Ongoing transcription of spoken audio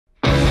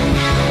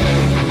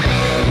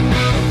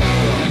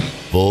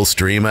Full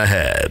stream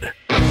ahead.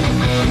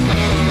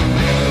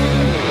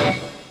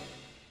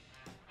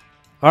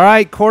 All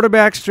right,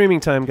 quarterback streaming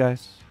time,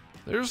 guys.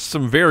 There's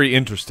some very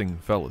interesting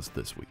fellas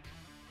this week.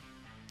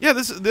 Yeah,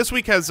 this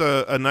week has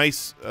a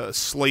nice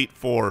slate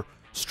for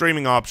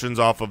streaming options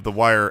off of the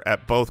wire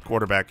at both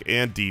quarterback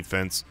and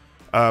defense.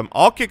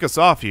 I'll kick us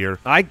off here.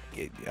 I'm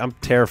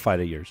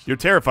terrified of yours. You're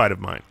terrified of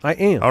mine. I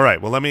am. All right,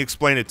 well, let me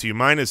explain it to you.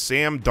 Mine is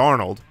Sam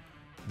Darnold,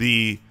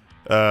 the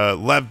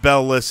Lev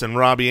Bell-less and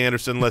Robbie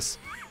Anderson-less.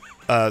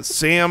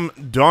 Sam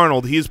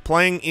Darnold, he's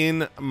playing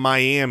in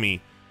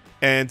Miami,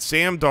 and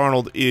Sam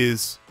Darnold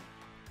is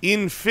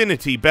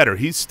infinity better.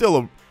 He's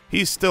still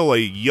a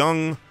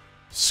young,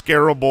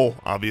 scarable,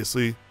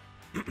 obviously,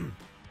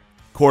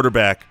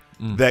 quarterback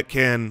that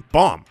can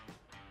bomb,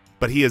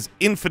 but he is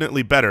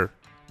infinitely better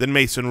than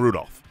Mason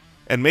Rudolph.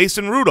 And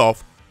Mason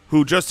Rudolph,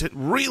 who just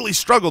really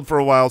struggled for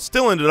a while,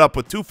 still ended up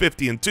with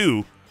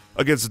 250-2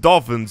 against the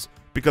Dolphins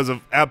because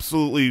of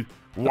absolutely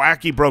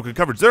wacky broken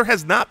coverage. There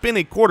has not been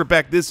a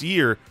quarterback this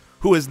year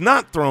who has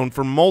not thrown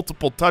for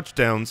multiple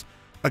touchdowns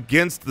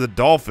against the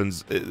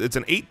Dolphins. It's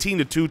an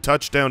 18-2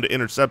 touchdown to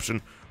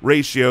interception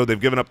ratio. They've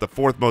given up the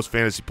 4th most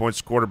fantasy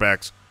points to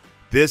quarterbacks.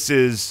 This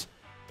is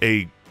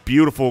a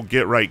beautiful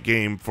get-right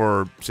game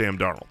for Sam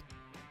Darnold.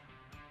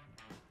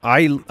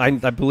 I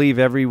believe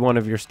every one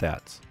of your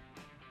stats.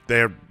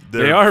 They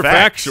are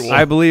factual.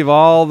 I believe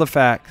all the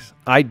facts.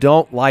 I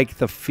don't like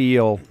the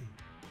feel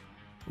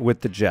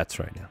with the Jets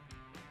right now.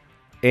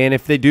 And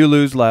if they do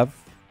lose Lev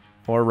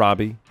or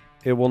Robbie,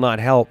 it will not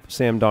help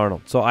Sam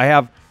Darnold. So I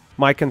have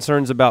my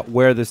concerns about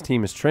where this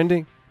team is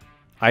trending.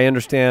 I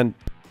understand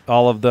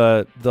all of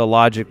the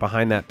logic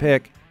behind that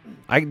pick.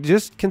 I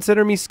just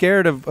consider me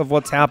scared of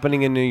what's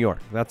happening in New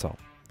York. That's all.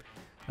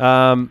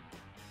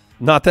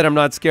 Not that I'm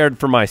not scared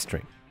for my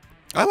stream.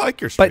 I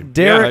like your stream.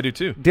 But Yeah, I do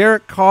too.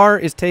 Derek Carr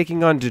is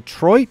taking on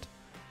Detroit.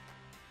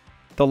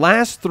 The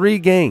last 3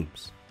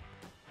 games,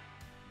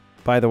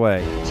 by the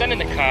way. Send in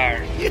the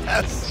car.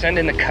 Yes. Send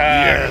in the car.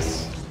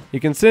 Yes.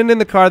 You can send in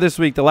the car this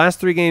week. The last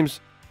 3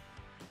 games,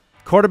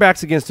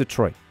 quarterbacks against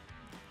Detroit.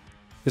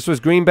 This was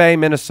Green Bay,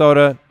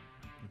 Minnesota,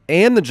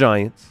 and the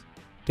Giants.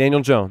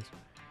 Daniel Jones.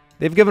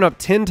 They've given up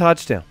 10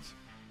 touchdowns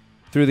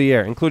through the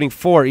air, including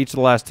 4 each of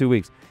the last 2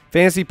 weeks.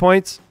 Fantasy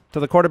points to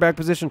the quarterback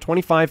position,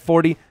 25,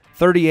 40,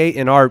 38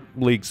 in our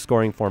league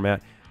scoring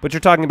format. But you're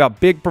talking about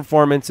big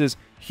performances,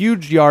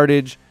 huge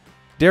yardage.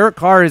 Derek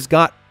Carr has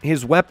got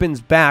his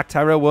weapons back.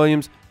 Tyrell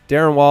Williams,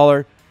 Darren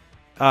Waller.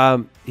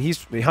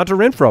 He's Hunter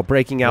Renfrow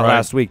breaking out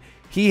last week.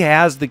 He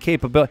has the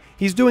capability.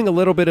 He's doing a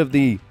little bit of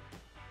the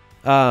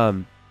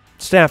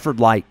Stafford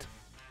light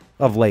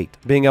of late,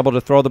 being able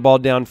to throw the ball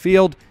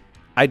downfield.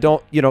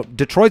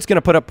 Detroit's going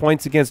to put up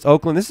points against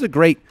Oakland. This is a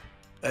great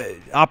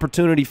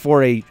opportunity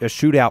for a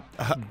shootout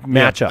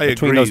matchup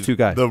between those two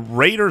guys. The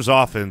Raiders'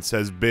 offense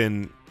has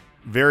been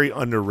very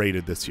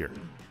underrated this year.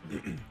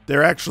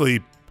 They're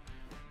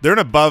an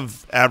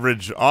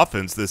above-average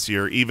offense this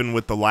year, even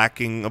with the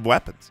lacking of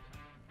weapons.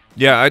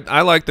 Yeah,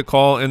 I like the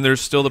call, and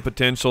there's still the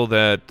potential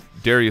that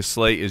Darius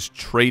Slay is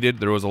traded.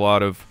 There was a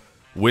lot of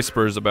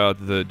whispers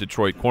about the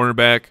Detroit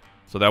cornerback,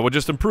 so that would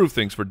just improve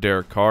things for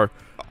Derek Carr.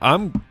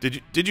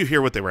 Did you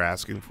hear what they were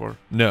asking for?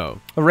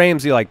 No. A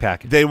Ramsey-like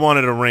package. They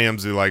wanted a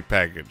Ramsey-like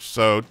package.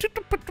 So,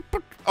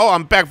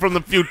 I'm back from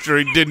the future.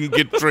 He didn't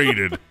get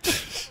traded.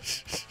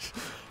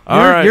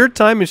 Your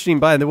time machine,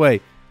 by the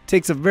way,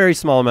 takes a very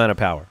small amount of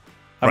power.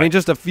 I mean,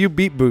 just a few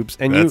beep boops,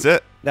 and that's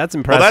it. That's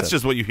impressive. Well, that's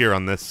just what you hear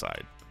on this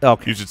side.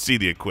 Okay. You should see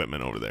the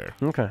equipment over there.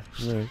 Okay.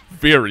 Right.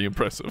 Very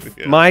impressive.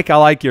 Yeah. Mike, I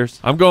like yours.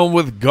 I'm going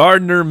with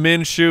Gardner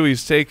Minshew.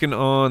 He's taking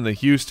on the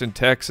Houston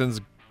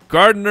Texans.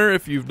 Gardner,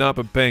 if you've not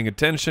been paying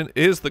attention,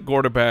 is the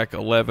quarterback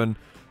 11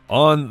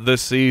 on the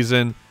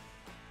season.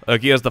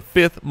 He has the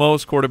 5th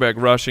most quarterback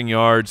rushing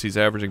yards. He's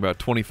averaging about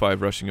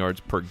 25 rushing yards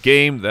per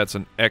game. That's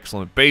an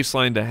excellent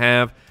baseline to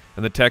have.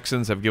 And the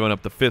Texans have given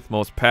up the 5th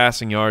most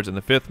passing yards and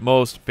the 5th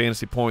most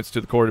fantasy points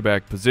to the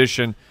quarterback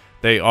position.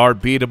 They are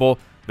beatable.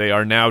 They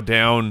are now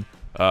down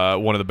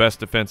one of the best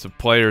defensive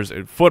players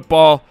in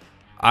football.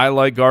 I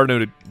like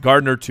Gardner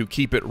to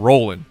keep it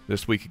rolling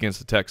this week against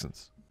the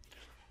Texans.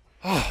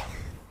 Oh,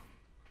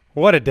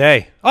 what a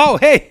day. Oh,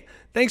 hey,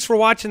 thanks for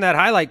watching that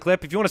highlight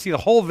clip. If you want to see the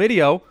whole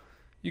video,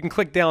 you can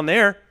click down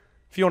there.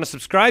 If you want to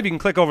subscribe, you can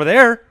click over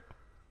there.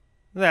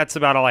 That's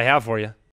about all I have for you.